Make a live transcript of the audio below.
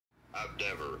I've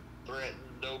never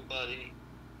threatened nobody.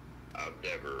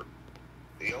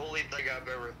 The only thing I've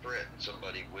ever threatened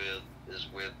somebody with is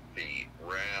with the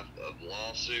wrath of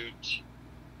lawsuits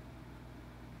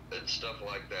and stuff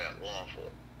like that,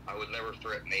 lawful. I would never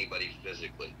threaten anybody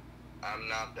physically. I'm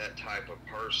not that type of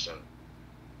person.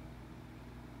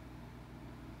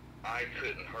 I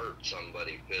couldn't hurt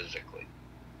somebody physically.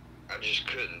 I just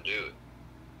couldn't do it.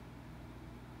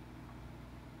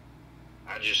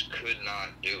 I just could not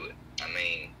do it. I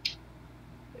mean,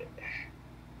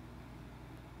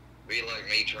 be like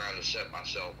me trying to set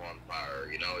myself on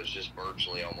fire, you know, it's just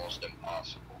virtually almost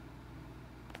impossible.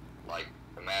 Like,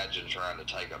 imagine trying to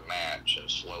take a match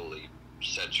and slowly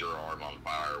set your arm on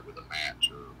fire with a match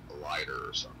or a lighter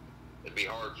or something. It'd be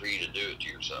hard for you to do it to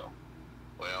yourself.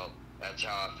 Well, that's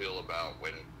how I feel about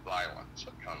when violence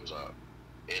comes up.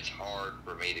 It's hard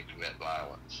for me to commit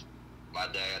violence. My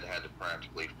dad had to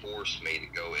practically force me to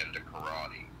go into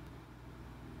karate.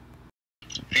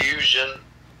 Fusion.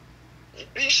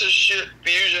 Piece of shit,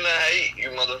 Fusion, I hate you,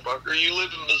 motherfucker. You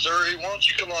live in Missouri, why don't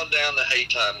you come on down to Hay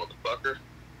Time, motherfucker?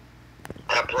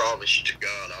 I promise you to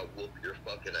God, I'll whoop your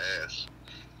fucking ass.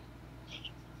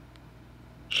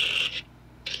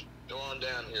 Go on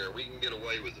down here. We can get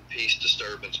away with a peace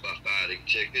disturbance by fighting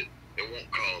ticket. It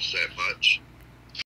won't cost that much.